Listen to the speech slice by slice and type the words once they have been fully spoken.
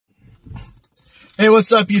Hey,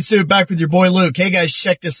 what's up, YouTube? Back with your boy Luke. Hey guys,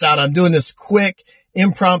 check this out. I'm doing this quick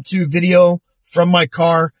impromptu video from my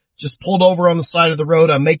car. Just pulled over on the side of the road.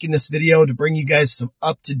 I'm making this video to bring you guys some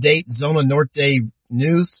up-to-date Zona Norte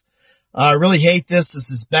news. I really hate this.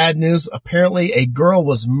 This is bad news. Apparently, a girl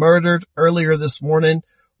was murdered earlier this morning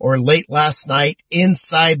or late last night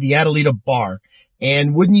inside the Adelita bar.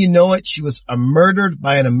 And wouldn't you know it, she was murdered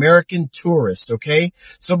by an American tourist, okay?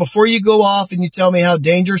 So before you go off and you tell me how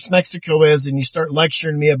dangerous Mexico is and you start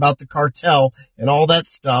lecturing me about the cartel and all that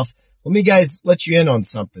stuff, let you in on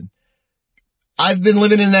something. I've been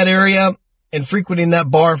living in that area and frequenting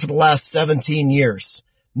that bar for the last 17 years.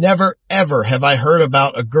 Never, ever have I heard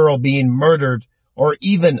about a girl being murdered or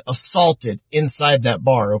even assaulted inside that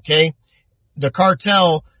bar, okay? The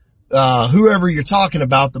cartel, whoever you're talking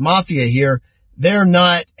about, the mafia here, they're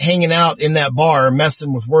not hanging out in that bar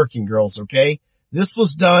messing with working girls, okay? This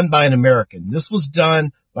was done by an American. This was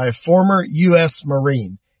done by a former U.S.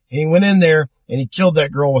 Marine. And he went in there and he killed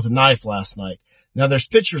that girl with a knife last night. Now, there's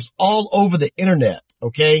pictures all over the internet,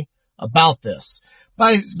 okay, about this.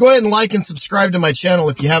 Go ahead and like and subscribe to my channel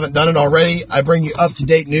if you haven't done it already. I bring you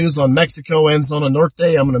up-to-date news on Mexico and Zona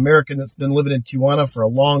Norte. I'm an American that's been living in Tijuana for a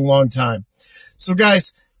long, long time. So,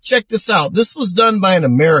 guys, check this out. This was done by an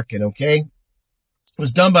American, okay? It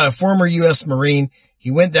was done by a former U.S. Marine. He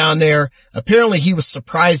went down there. Apparently, he was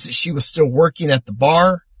surprised that she was still working at the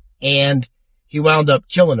bar, and he wound up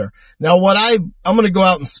killing her. Now, I'm going to go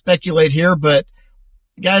out and speculate here, but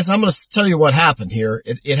guys, I'm going to tell you what happened here.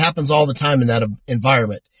 It happens all the time in that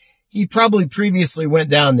environment. He probably previously went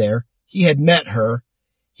down there. He had met her.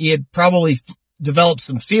 He had probably developed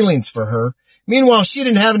some feelings for her. Meanwhile, she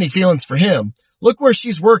didn't have any feelings for him. Look where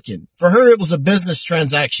she's working. For her, it was a business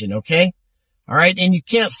transaction, okay? All right. And you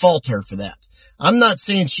can't fault her for that. I'm not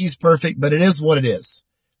saying she's perfect, but it is what it is.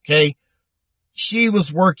 Okay. She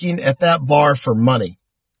was working at that bar for money.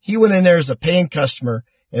 He went in there as a paying customer,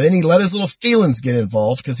 and then he let his little feelings get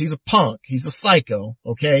involved because he's a punk. He's a psycho.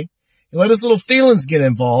 Okay. He let his little feelings get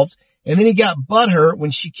involved, and then he got butthurt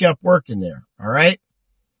when she kept working there. All right.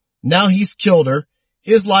 Now he's killed her.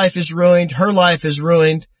 His life is ruined. Her life is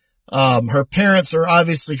ruined. Her parents are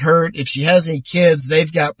obviously hurt. If she has any kids,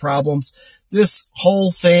 they've got problems. This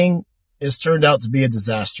whole thing has turned out to be a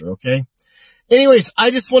disaster, okay? Anyways,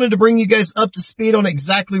 I just wanted to bring you guys up to speed on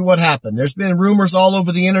exactly what happened. There's been rumors all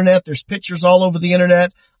over the internet. There's pictures all over the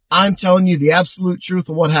internet. I'm telling you the absolute truth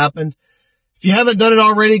of what happened. If you haven't done it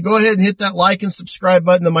already, go ahead and hit that like and subscribe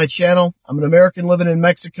button to my channel. I'm an American living in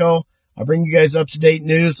Mexico. I bring you guys up-to-date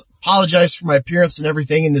news. Apologize for my appearance and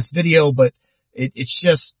everything in this video, but it's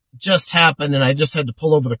just happened, and I just had to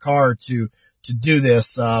pull over the car to do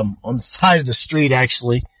this, on the side of the street,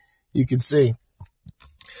 actually. You can see.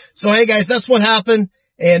 So, hey guys, that's what happened.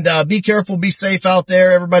 And, be careful, be safe out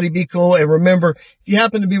there. Everybody be cool. And remember, if you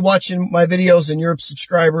happen to be watching my videos and you're a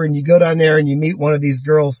subscriber and you go down there and you meet one of these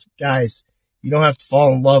girls, guys, you don't have to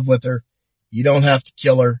fall in love with her. You don't have to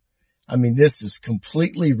kill her. I mean, this is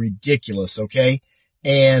completely ridiculous. Okay.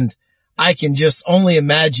 And I can just only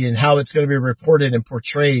imagine how it's going to be reported and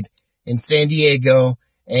portrayed in San Diego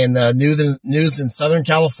and news in Southern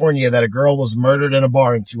California that a girl was murdered in a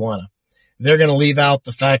bar in Tijuana. They're going to leave out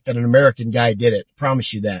the fact that an American guy did it.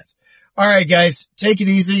 Promise you that. All right, guys, take it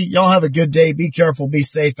easy. Y'all have a good day. Be careful. Be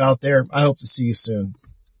safe out there. I hope to see you soon.